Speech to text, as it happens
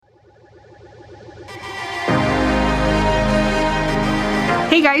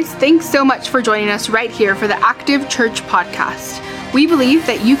Hey guys, thanks so much for joining us right here for the Active Church podcast. We believe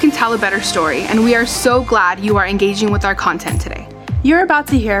that you can tell a better story, and we are so glad you are engaging with our content today. You're about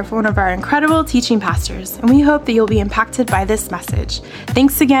to hear from one of our incredible teaching pastors, and we hope that you'll be impacted by this message.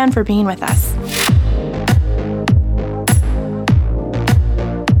 Thanks again for being with us.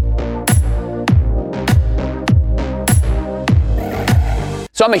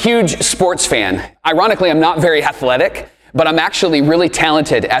 So I'm a huge sports fan. Ironically, I'm not very athletic, but I'm actually really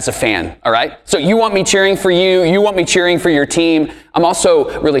talented as a fan, all right? So you want me cheering for you, you want me cheering for your team. I'm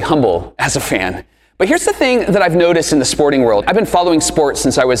also really humble as a fan. But here's the thing that I've noticed in the sporting world. I've been following sports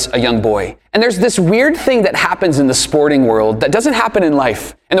since I was a young boy. And there's this weird thing that happens in the sporting world that doesn't happen in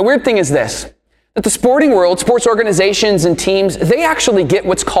life. And the weird thing is this, that the sporting world, sports organizations and teams, they actually get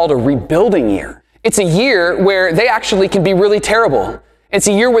what's called a rebuilding year. It's a year where they actually can be really terrible. It's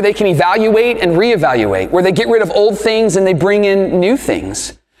a year where they can evaluate and reevaluate, where they get rid of old things and they bring in new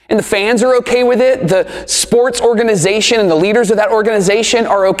things. And the fans are okay with it. The sports organization and the leaders of that organization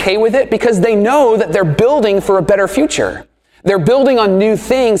are okay with it because they know that they're building for a better future. They're building on new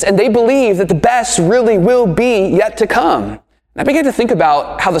things, and they believe that the best really will be yet to come. And I began to think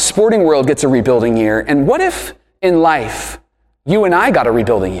about how the sporting world gets a rebuilding year, and what if in life you and I got a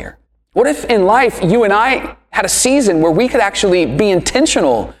rebuilding year? What if in life you and I had a season where we could actually be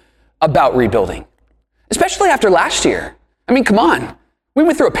intentional about rebuilding? Especially after last year. I mean, come on. We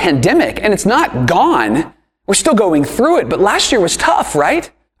went through a pandemic and it's not gone. We're still going through it, but last year was tough, right?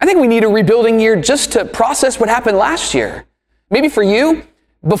 I think we need a rebuilding year just to process what happened last year. Maybe for you,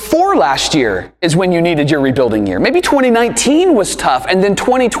 before last year is when you needed your rebuilding year. Maybe 2019 was tough and then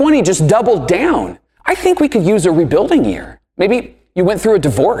 2020 just doubled down. I think we could use a rebuilding year. Maybe you went through a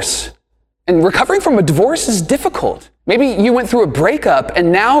divorce and recovering from a divorce is difficult. Maybe you went through a breakup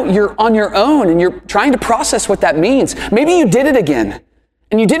and now you're on your own and you're trying to process what that means. Maybe you did it again.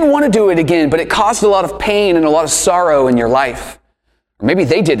 And you didn't want to do it again, but it caused a lot of pain and a lot of sorrow in your life. Or maybe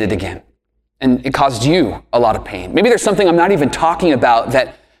they did it again, and it caused you a lot of pain. Maybe there's something I'm not even talking about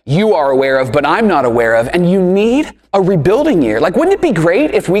that you are aware of, but I'm not aware of, and you need a rebuilding year. Like, wouldn't it be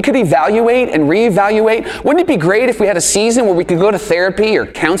great if we could evaluate and reevaluate? Wouldn't it be great if we had a season where we could go to therapy or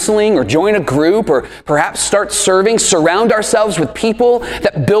counseling or join a group or perhaps start serving, surround ourselves with people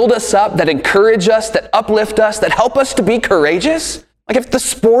that build us up, that encourage us, that uplift us, that help us to be courageous? Like, if the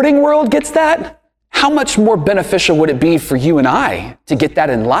sporting world gets that, how much more beneficial would it be for you and I to get that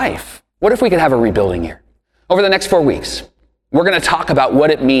in life? What if we could have a rebuilding year? Over the next 4 weeks, we're going to talk about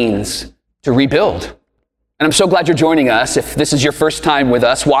what it means to rebuild. And I'm so glad you're joining us. If this is your first time with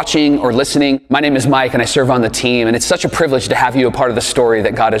us, watching or listening, my name is Mike and I serve on the team. And it's such a privilege to have you a part of the story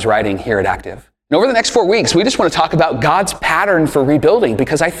that God is writing here at Active. And over the next 4 weeks, we just want to talk about God's pattern for rebuilding,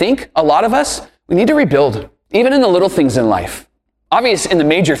 because I think a lot of us, we need to rebuild, even in the little things in life. Obvious in the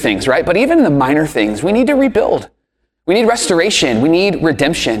major things, right? But even in the minor things, we need to rebuild. We need restoration. We need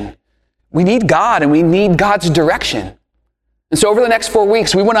redemption. We need God, and we need God's direction. And so over the next 4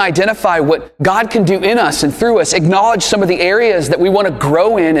 weeks, we want to identify what God can do in us and through us, acknowledge some of the areas that we want to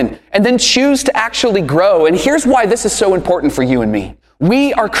grow in, and then choose to actually grow. And here's why this is so important for you and me.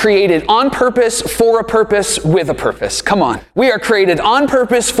 We are created on purpose, for a purpose, with a purpose. Come on. We are created on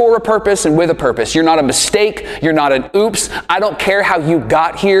purpose, for a purpose, and with a purpose. You're not a mistake. You're not an oops. I don't care how you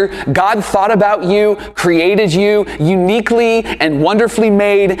got here. God thought about you, created you uniquely and wonderfully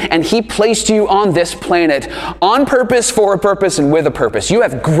made, and He placed you on this planet on purpose, for a purpose, and with a purpose. You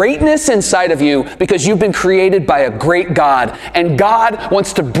have greatness inside of you because you've been created by a great God, and God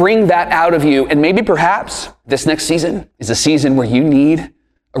wants to bring that out of you. And maybe perhaps this next season is a season where you need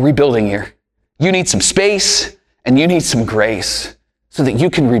a rebuilding year. You need some space and you need some grace so that you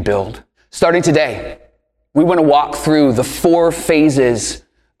can rebuild. Starting today, we want to walk through the 4 phases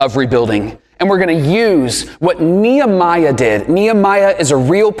of rebuilding, and we're going to use what Nehemiah did. Nehemiah is a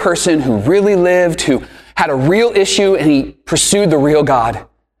real person who really lived, who had a real issue, and he pursued the real God.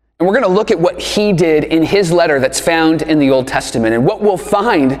 And we're going to look at what he did in his letter that's found in the Old Testament. And what we'll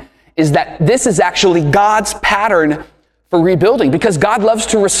find is that this is actually God's pattern for rebuilding, because God loves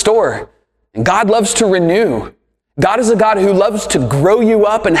to restore and God loves to renew. God is a God who loves to grow you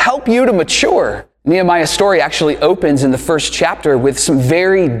up and help you to mature. Nehemiah's story actually opens in the first chapter with some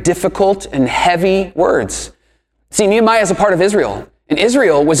very difficult and heavy words. See, Nehemiah is a part of Israel. And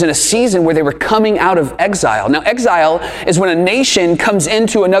Israel was in a season where they were coming out of exile. Now, exile is when a nation comes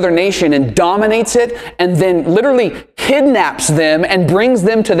into another nation and dominates it and then literally kidnaps them and brings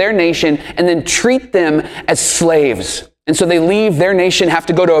them to their nation and then treat them as slaves. And so they leave their nation, have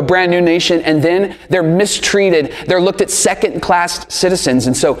to go to a brand new nation, and then they're mistreated. They're looked at second-class citizens.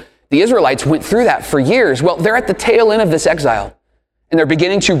 And so the Israelites went through that for years. Well, they're at the tail end of this exile. and they're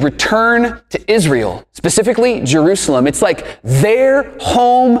beginning to return to Israel, specifically Jerusalem. It's like their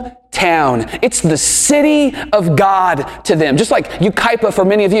hometown. It's the city of God to them. Just like Yucaipa for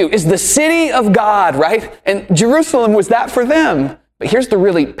many of you is the city of God, right? And Jerusalem was that for them. But here's the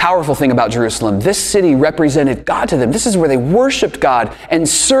really powerful thing about Jerusalem. This city represented God to them. This is where they worshiped God and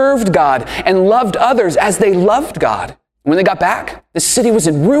served God and loved others as they loved God. When they got back, the city was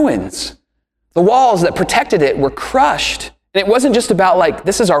in ruins. The walls that protected it were crushed. And it wasn't just about like,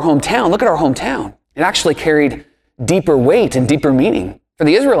 this is our hometown. Look at our hometown. It actually carried deeper weight and deeper meaning. For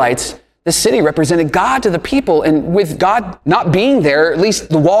the Israelites, the city represented God to the people. And with God not being there, at least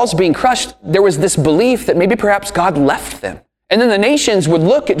the walls being crushed, there was this belief that maybe perhaps God left them. And then the nations would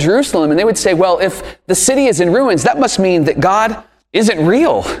look at Jerusalem and they would say, well, if the city is in ruins, that must mean that God isn't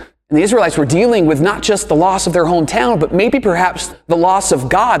real. And the Israelites were dealing with not just the loss of their hometown, but maybe perhaps the loss of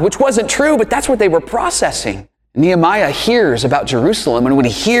God, which wasn't true, but that's what they were processing. Nehemiah hears about Jerusalem, and when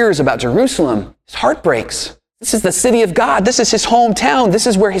he hears about Jerusalem, his heart breaks. This is the city of God. This is his hometown. This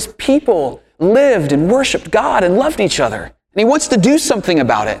is where his people lived and worshiped God and loved each other. And he wants to do something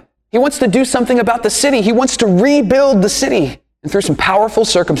about it. He wants to do something about the city. He wants to rebuild the city. And through some powerful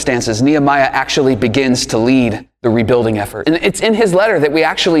circumstances, Nehemiah actually begins to lead the rebuilding effort. And it's in his letter that we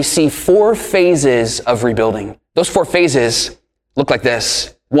actually see 4 phases of rebuilding. Those 4 phases look like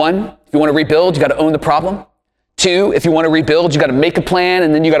this. 1, if you want to rebuild, you got to own the problem. 2, if you want to rebuild, you got to make a plan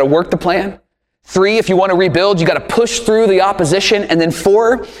and then you got to work the plan. 3, if you want to rebuild, you got to push through the opposition. And then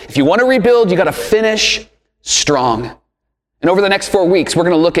 4, if you want to rebuild, you got to finish strong. And over the next 4 weeks, we're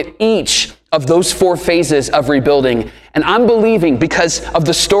going to look at each of those 4 phases of rebuilding. And I'm believing, because of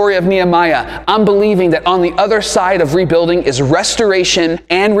the story of Nehemiah, I'm believing that on the other side of rebuilding is restoration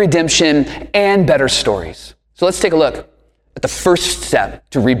and redemption and better stories. So let's take a look at the first step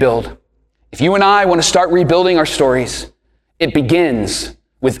to rebuild. If you and I want to start rebuilding our stories, it begins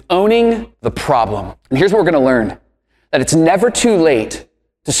with owning the problem. And here's what we're going to learn, that it's never too late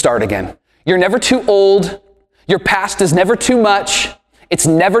to start again. You're never too old. Your past is never too much. It's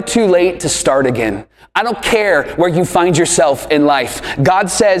never too late to start again. I don't care where you find yourself in life. God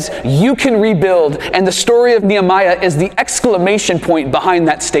says you can rebuild, and the story of Nehemiah is the exclamation point behind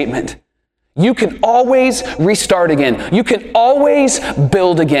that statement. You can always restart again. You can always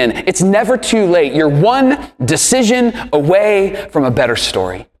build again. It's never too late. You're one decision away from a better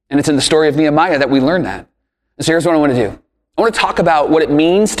story. And it's in the story of Nehemiah that we learn that. And so here's what I want to do. I want to talk about what it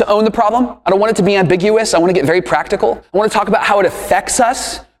means to own the problem. I don't want it to be ambiguous. I want to get very practical. I want to talk about how it affects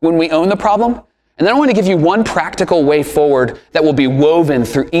us when we own the problem. And then I want to give you one practical way forward that will be woven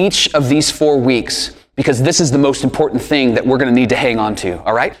through each of these 4 weeks, because this is the most important thing that we're going to need to hang on to,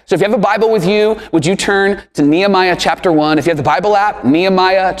 all right? So if you have a Bible with you, would you turn to Nehemiah chapter 1? If you have the Bible app,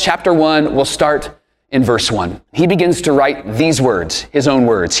 Nehemiah chapter 1, we'll start in verse 1. He begins to write these words, his own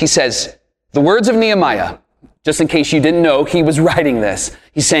words. He says, the words of Nehemiah, just in case you didn't know, he was writing this.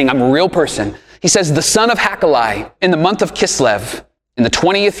 He's saying, I'm a real person. He says, the son of Hakali, in the month of Kislev, in the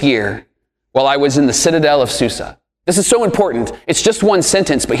 20th year, while I was in the citadel of Susa. This is so important. It's just one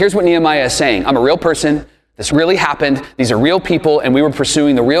sentence, but here's what Nehemiah is saying. I'm a real person. This really happened. These are real people, and we were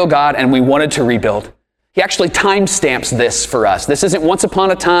pursuing the real God, and we wanted to rebuild. He actually timestamps this for us. This isn't once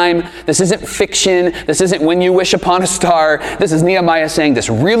upon a time. This isn't fiction. This isn't when you wish upon a star. This is Nehemiah saying this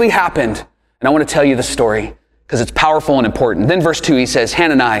really happened, and I want to tell you the story, because it's powerful and important. Then verse 2, he says,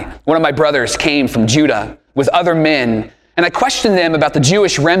 Hanani, one of my brothers, came from Judah with other men, and I questioned them about the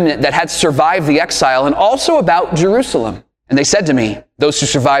Jewish remnant that had survived the exile and also about Jerusalem. And they said to me, those who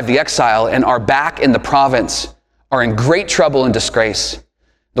survived the exile and are back in the province are in great trouble and disgrace.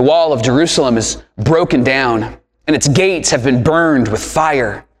 The wall of Jerusalem is broken down, and its gates have been burned with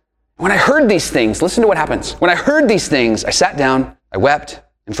fire. When I heard these things, listen to what happens. When I heard these things, I sat down, I wept,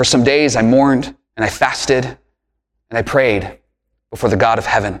 and for some days I mourned, and I fasted, and I prayed before the God of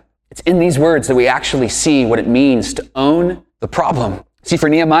heaven. It's in these words that we actually see what it means to own the problem. See, for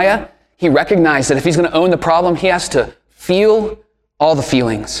Nehemiah, he recognized that if he's going to own the problem, he has to feel all the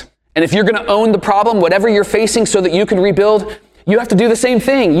feelings. And if you're going to own the problem, whatever you're facing so that you can rebuild, you have to do the same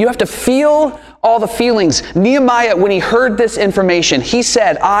thing. You have to feel all the feelings. Nehemiah, when he heard this information, he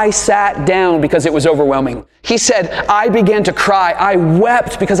said, I sat down because it was overwhelming. He said, I began to cry. I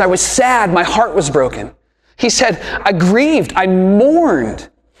wept because I was sad. My heart was broken. He said, I grieved. I mourned.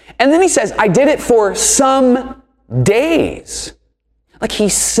 And then he says, I did it for some days. Like he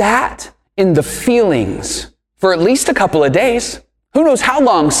sat in the feelings for at least a couple of days. Who knows how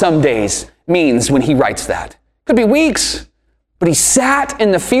long some days means when he writes that? Could be weeks. But he sat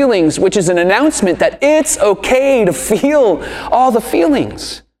in the feelings, which is an announcement that it's okay to feel all the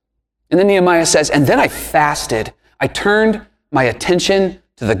feelings. And then Nehemiah says, and then I fasted. I turned my attention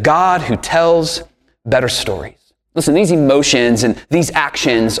to the God who tells better stories. Listen, these emotions and these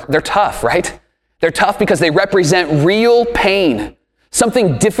actions, they're tough, right? They're tough because they represent real pain.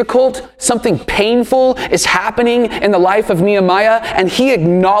 Something difficult, something painful is happening in the life of Nehemiah, and he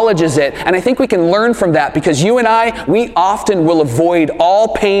acknowledges it. And I think we can learn from that because you and I, we often will avoid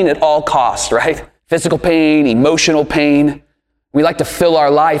all pain at all costs, right? Physical pain, emotional pain. We like to fill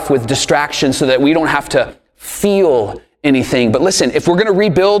our life with distractions so that we don't have to feel anything. But listen, if we're going to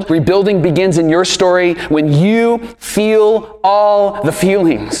rebuild, rebuilding begins in your story when you feel all the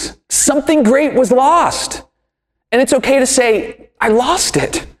feelings. Something great was lost. And it's okay to say, I lost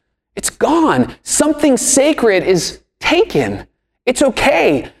it. It's gone. Something sacred is taken. It's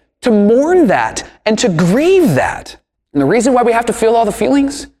okay to mourn that and to grieve that. And the reason why we have to feel all the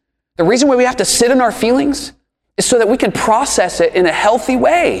feelings, the reason why we have to sit in our feelings is so that we can process it in a healthy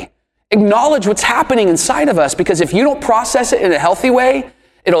way. Acknowledge what's happening inside of us, because if you don't process it in a healthy way,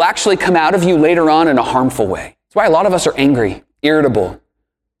 it'll actually come out of you later on in a harmful way. That's why a lot of us are angry, irritable.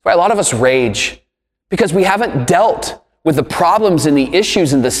 That's why a lot of us rage, because we haven't dealt with the problems and the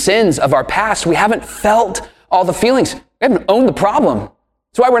issues and the sins of our past. We haven't felt all the feelings. We haven't owned the problem.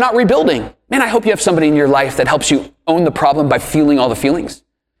 That's why we're not rebuilding. Man, I hope you have somebody in your life that helps you own the problem by feeling all the feelings.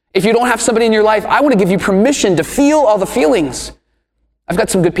 If you don't have somebody in your life, I want to give you permission to feel all the feelings. I've got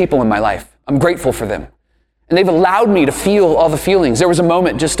some good people in my life. I'm grateful for them. And they've allowed me to feel all the feelings. There was a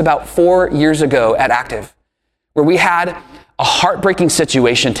moment just about 4 years ago at Active where we had a heartbreaking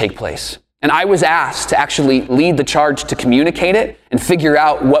situation take place. And I was asked to actually lead the charge to communicate it and figure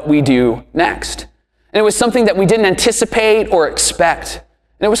out what we do next. And it was something that we didn't anticipate or expect.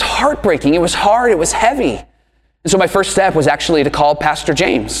 And it was heartbreaking. It was hard. It was heavy. And so my first step was actually to call Pastor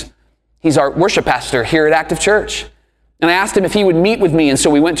James. He's our worship pastor here at Active Church. And I asked him if he would meet with me. And so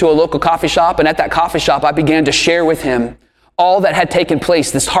we went to a local coffee shop. And at that coffee shop, I began to share with him all that had taken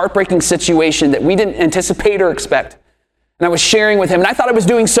place, this heartbreaking situation that we didn't anticipate or expect. And I was sharing with him, and I thought I was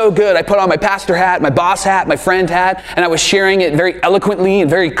doing so good. I put on my pastor hat, my boss hat, my friend hat, and I was sharing it very eloquently and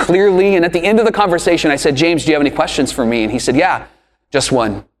very clearly. And at the end of the conversation, I said, James, do you have any questions for me? And he said, yeah, just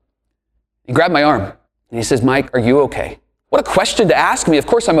one. He grabbed my arm, and he says, Mike, are you okay? What a question to ask me. Of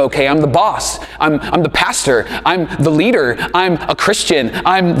course I'm okay. I'm the boss. I'm the pastor. I'm the leader. I'm a Christian.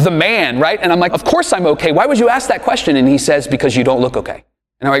 I'm the man, right? And I'm like, of course I'm okay. Why would you ask that question? And he says, because you don't look okay.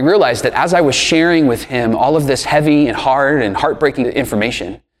 And I realized that as I was sharing with him all of this heavy and hard and heartbreaking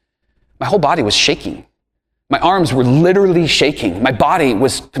information, my whole body was shaking. My arms were literally shaking. My body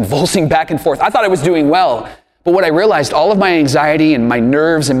was convulsing back and forth. I thought I was doing well. But what I realized, all of my anxiety and my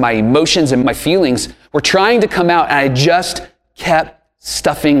nerves and my emotions and my feelings were trying to come out, and I just kept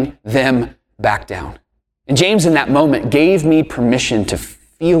stuffing them back down. And James in that moment gave me permission to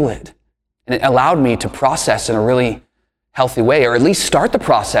feel it. And it allowed me to process in a really healthy way, or at least start the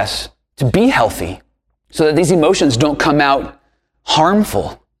process to be healthy so that these emotions don't come out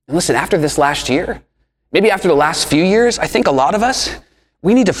harmful. And listen, after this last year, maybe after the last few years, I think a lot of us,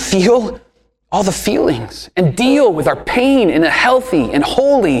 we need to feel all the feelings and deal with our pain in a healthy and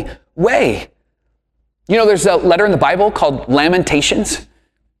holy way. You know, there's a letter in the Bible called Lamentations.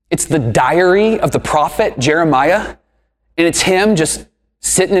 It's the diary of the prophet Jeremiah, and it's him just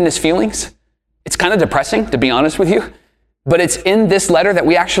sitting in his feelings. It's kind of depressing, to be honest with you. But it's in this letter that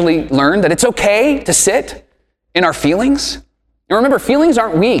we actually learn that it's okay to sit in our feelings. And remember, feelings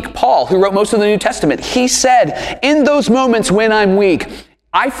aren't weak. Paul, who wrote most of the New Testament, he said, in those moments when I'm weak,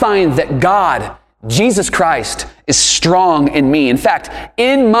 I find that God, Jesus Christ, is strong in me. In fact,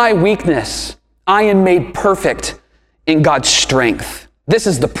 in my weakness, I am made perfect in God's strength. This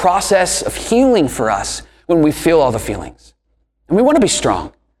is the process of healing for us when we feel all the feelings. And we want to be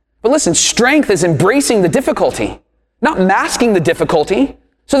strong. But listen, strength is embracing the difficulty, not masking the difficulty,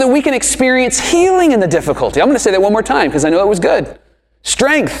 so that we can experience healing in the difficulty. I'm going to say that one more time because I know it was good.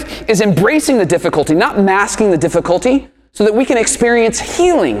 Strength is embracing the difficulty, not masking the difficulty, so that we can experience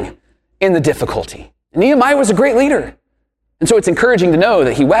healing in the difficulty. And Nehemiah was a great leader. And so it's encouraging to know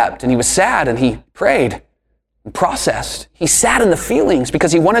that he wept and he was sad and he prayed and processed. He sat in the feelings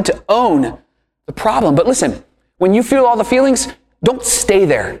because he wanted to own the problem. But listen, when you feel all the feelings, don't stay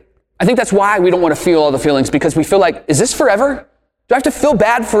there. I think that's why we don't want to feel all the feelings, because we feel like, is this forever? Do I have to feel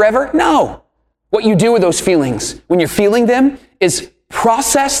bad forever? No. What you do with those feelings when you're feeling them is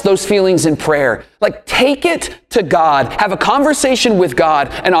process those feelings in prayer. Like, take it to God. Have a conversation with God,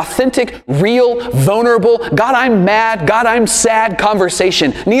 an authentic, real, vulnerable, God, I'm mad, God, I'm sad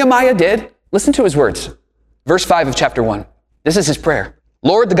conversation. Nehemiah did. Listen to his words. Verse 5 of chapter 1. This is his prayer.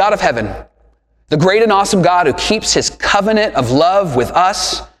 Lord, the God of heaven, the great and awesome God who keeps his covenant of love with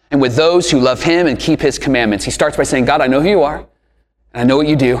us and with those who love him and keep his commandments. He starts by saying, God, I know who you are, and I know what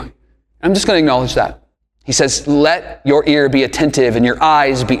you do. I'm just going to acknowledge that. He says, let your ear be attentive and your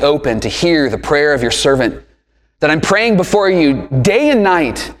eyes be open to hear the prayer of your servant, that I'm praying before you day and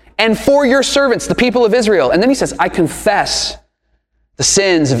night and for your servants, the people of Israel. And then he says, I confess the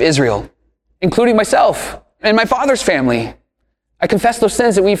sins of Israel, including myself and my father's family. I confess those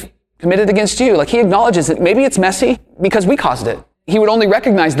sins that we've committed against you. Like, he acknowledges that maybe it's messy because we caused it. He would only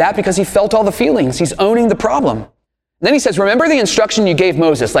recognize that because he felt all the feelings. He's owning the problem. And then he says, remember the instruction you gave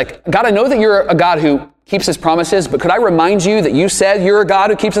Moses. Like, God, I know that you're a God who keeps his promises, but could I remind you that you said you're a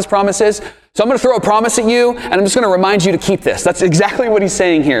God who keeps his promises? So I'm going to throw a promise at you, and I'm just going to remind you to keep this. That's exactly what he's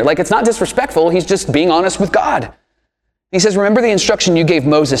saying here. Like, it's not disrespectful. He's just being honest with God. He says, remember the instruction you gave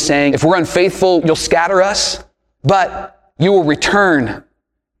Moses, saying, if we're unfaithful, you'll scatter us, but you will return.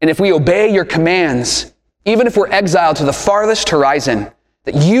 And if we obey your commands, even if we're exiled to the farthest horizon,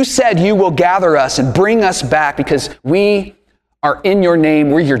 that you said you will gather us and bring us back because we are in your name.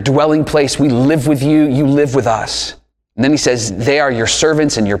 We're your dwelling place. We live with you. You live with us. And then he says, they are your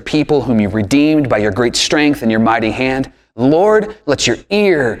servants and your people whom you redeemed by your great strength and your mighty hand. Lord, let your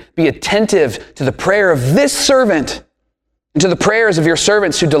ear be attentive to the prayer of this servant and to the prayers of your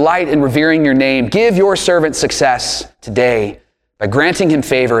servants who delight in revering your name. Give your servant success today by granting him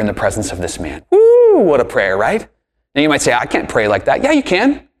favor in the presence of this man. Woo, what a prayer, right? Now you might say, I can't pray like that. Yeah, you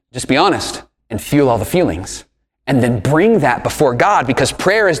can. Just be honest and feel all the feelings. And then bring that before God, because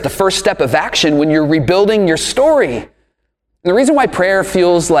prayer is the first step of action when you're rebuilding your story. And the reason why prayer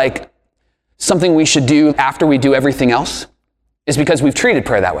feels like something we should do after we do everything else is because we've treated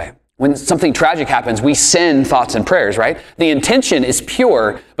prayer that way. When something tragic happens, we send thoughts and prayers, right? The intention is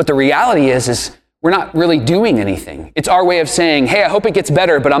pure, but the reality is we're not really doing anything. It's our way of saying, hey, I hope it gets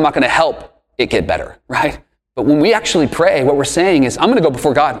better, but I'm not going to help it get better, right? But when we actually pray, what we're saying is, I'm going to go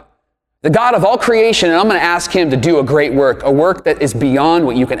before God, the God of all creation, and I'm going to ask him to do a great work, a work that is beyond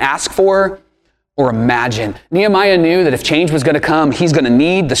what you can ask for or imagine. Nehemiah knew that if change was going to come, he's going to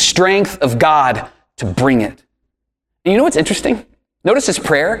need the strength of God to bring it. And you know what's interesting? Notice his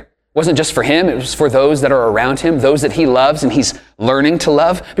prayer wasn't just for him, it was for those that are around him, those that he loves and he's learning to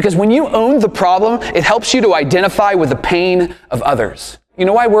love. Because when you own the problem, it helps you to identify with the pain of others. You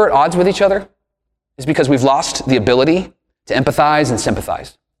know why we're at odds with each other? It's because we've lost the ability to empathize and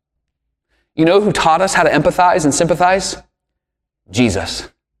sympathize. You know who taught us how to empathize and sympathize? Jesus.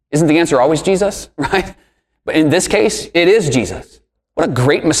 Isn't the answer always Jesus, right? But in this case, it is Jesus. What a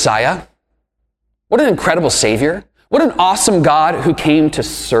great Messiah. What an incredible Savior. What an awesome God who came to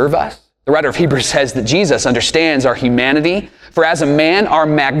serve us. The writer of Hebrews says that Jesus understands our humanity, for as a man, our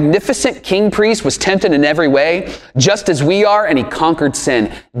magnificent king priest was tempted in every way, just as we are, and he conquered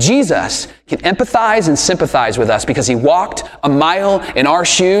sin. Jesus can empathize and sympathize with us because he walked a mile in our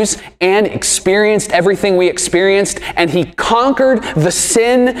shoes and experienced everything we experienced, and he conquered the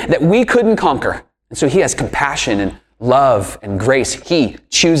sin that we couldn't conquer. And so he has compassion and love and grace. He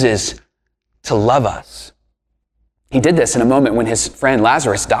chooses to love us. He did this in a moment when his friend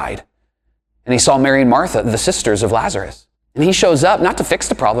Lazarus died. And he saw Mary and Martha, the sisters of Lazarus. And he shows up, not to fix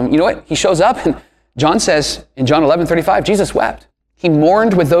the problem. You know what? He shows up, and John says in John 11:35, Jesus wept. He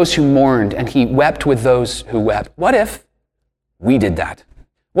mourned with those who mourned, and he wept with those who wept. What if we did that?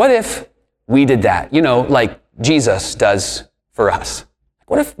 What if we did that? You know, like Jesus does for us.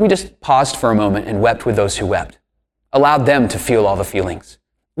 What if we just paused for a moment and wept with those who wept? Allowed them to feel all the feelings.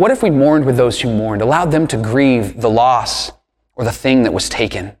 What if we mourned with those who mourned? Allowed them to grieve the loss or the thing that was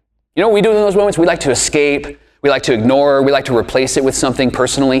taken? You know what we do in those moments? We like to escape, we like to ignore, we like to replace it with something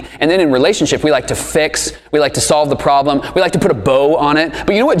personally. And then in relationship, we like to fix, we like to solve the problem, we like to put a bow on it.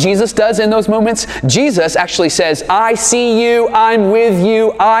 But you know what Jesus does in those moments? Jesus actually says, I see you, I'm with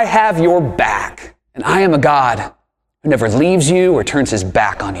you, I have your back. And I am a God who never leaves you or turns his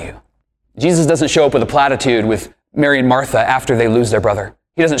back on you. Jesus doesn't show up with a platitude with Mary and Martha after they lose their brother.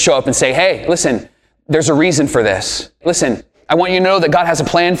 He doesn't show up and say, hey, listen, there's a reason for this. Listen, I want you to know that God has a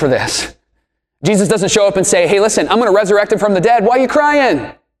plan for this. Jesus doesn't show up and say, hey, listen, I'm going to resurrect him from the dead. Why are you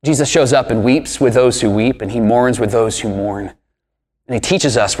crying? Jesus shows up and weeps with those who weep, and he mourns with those who mourn. And he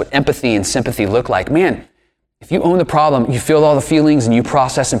teaches us what empathy and sympathy look like. Man, if you own the problem, you feel all the feelings and you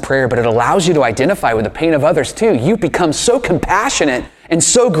process in prayer, but it allows you to identify with the pain of others too. You become so compassionate and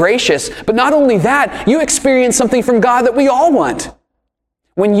so gracious. But not only that, you experience something from God that we all want.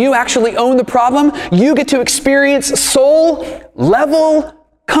 When you actually own the problem, you get to experience soul-level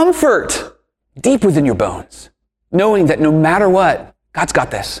comfort deep within your bones, knowing that no matter what, God's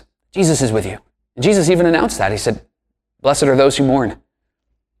got this. Jesus is with you. And Jesus even announced that. He said, blessed are those who mourn,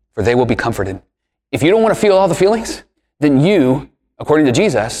 for they will be comforted. If you don't want to feel all the feelings, then you according to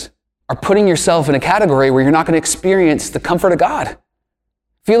Jesus, are putting yourself in a category where you're not going to experience the comfort of God.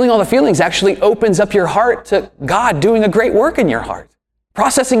 Feeling all the feelings actually opens up your heart to God doing a great work in your heart.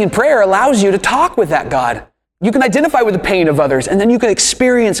 Processing in prayer allows you to talk with that God. You can identify with the pain of others, and then you can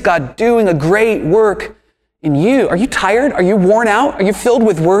experience God doing a great work in you. Are you tired? Are you worn out? Are you filled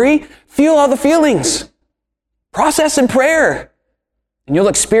with worry? Feel all the feelings. Process in prayer, and you'll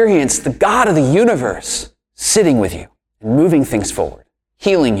experience the God of the universe sitting with you and moving things forward,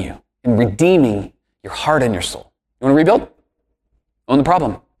 healing you and redeeming your heart and your soul. You want to rebuild? Own the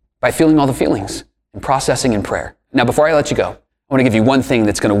problem by feeling all the feelings and processing in prayer. Now, before I let you go, I want to give you one thing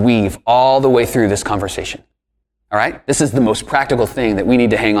that's going to weave all the way through this conversation. All right? This is the most practical thing that we need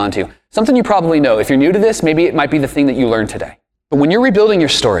to hang on to. Something you probably know. If you're new to this, maybe it might be the thing that you learned today. But when you're rebuilding your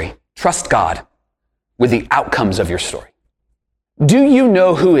story, trust God with the outcomes of your story. Do you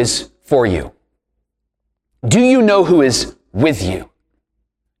know who is for you? Do you know who is with you?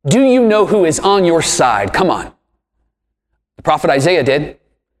 Do you know who is on your side? Come on. The prophet Isaiah did.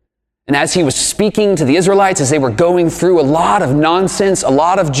 And as he was speaking to the Israelites, as they were going through a lot of nonsense, a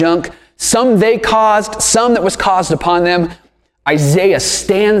lot of junk, some they caused, some that was caused upon them, Isaiah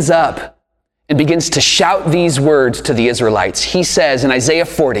stands up and begins to shout these words to the Israelites. He says in Isaiah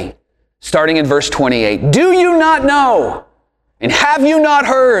 40, starting in verse 28, "Do you not know, and have you not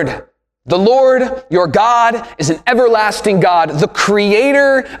heard? The Lord your God is an everlasting God, the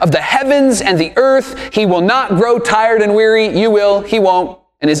creator of the heavens and the earth. He will not grow tired and weary. You will, he won't.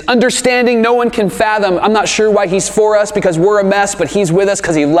 And his understanding no one can fathom." I'm not sure why he's for us because we're a mess, but he's with us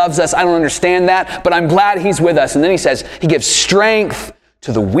because he loves us. I don't understand that, but I'm glad he's with us. And then he says, he gives strength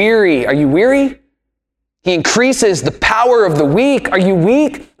to the weary. Are you weary? He increases the power of the weak. Are you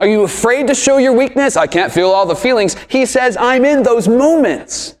weak? Are you afraid to show your weakness? I can't feel all the feelings. He says, I'm in those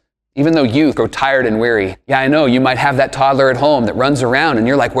moments. Even though you grow tired and weary. Yeah, I know, you might have that toddler at home that runs around and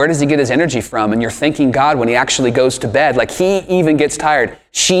you're like, where does he get his energy from? And you're thanking God when he actually goes to bed. Like he even gets tired.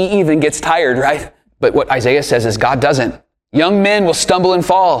 She even gets tired, right? But what Isaiah says is God doesn't. Young men will stumble and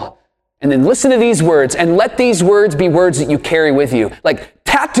fall. And then listen to these words and let these words be words that you carry with you. Like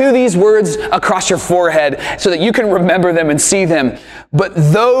tattoo these words across your forehead so that you can remember them and see them. But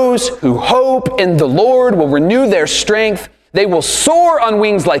those who hope in the Lord will renew their strength. They will soar on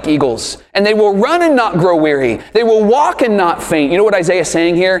wings like eagles, and they will run and not grow weary. They will walk and not faint. You know what Isaiah is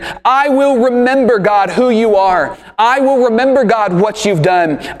saying here? I will remember, God, who you are. I will remember, God, what you've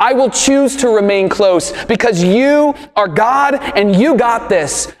done. I will choose to remain close because you are God and you got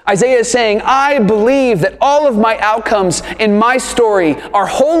this. Isaiah is saying, I believe that all of my outcomes in my story are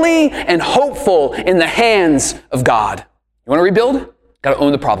holy and hopeful in the hands of God. You want to rebuild? Got to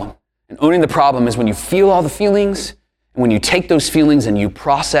own the problem. And owning the problem is when you feel all the feelings. And when you take those feelings and you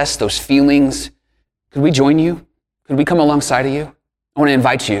process those feelings, could we join you? Could we come alongside of you? I want to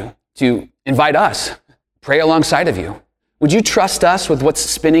invite you to invite us, pray alongside of you. Would you trust us with what's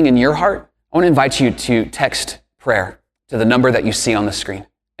spinning in your heart? I want to invite you to text prayer to the number that you see on the screen.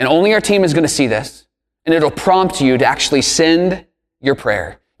 And only our team is going to see this, and it'll prompt you to actually send your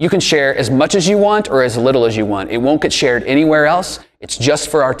prayer. You can share as much as you want or as little as you want. It won't get shared anywhere else. It's just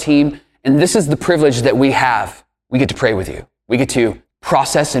for our team. And this is the privilege that we have. We get to pray with you. We get to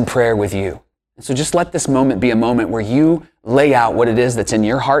process in prayer with you. And so just let this moment be a moment where you lay out what it is that's in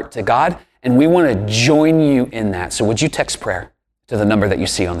your heart to God, and we want to join you in that. So would you text prayer to the number that you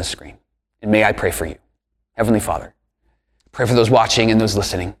see on the screen? And may I pray for you. Heavenly Father, pray for those watching and those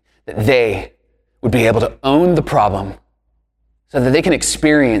listening, that they would be able to own the problem so that they can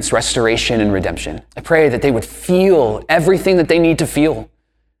experience restoration and redemption. I pray that they would feel everything that they need to feel,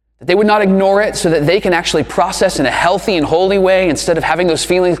 that they would not ignore it so that they can actually process in a healthy and holy way instead of having those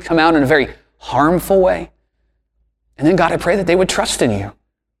feelings come out in a very harmful way. And then God, I pray that they would trust in you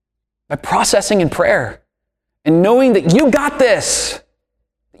by processing in prayer and knowing that you got this.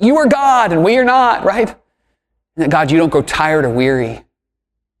 You are God and we are not, right? And that God, you don't grow tired or weary,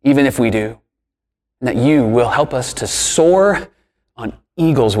 even if we do. And that you will help us to soar on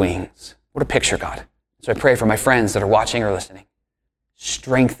eagle's wings. What a picture, God. So I pray for my friends that are watching or listening.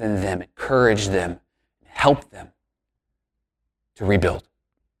 Strengthen them, encourage them, help them to rebuild.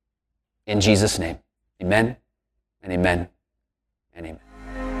 In Jesus' name, amen and amen and amen.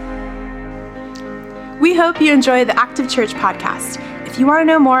 We hope you enjoy the Active Church podcast. If you want to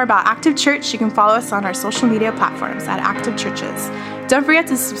know more about Active Church, you can follow us on our social media platforms at Active Churches. Don't forget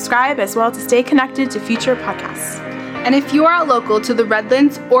to subscribe as well to stay connected to future podcasts. And if you are local to the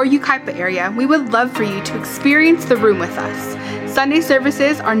Redlands or Yucaipa area, we would love for you to experience the room with us. Sunday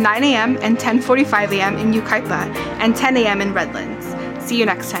services are 9 a.m. and 10:45 a.m. in Yucaipa and 10 a.m. in Redlands. See you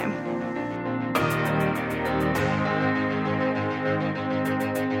next time.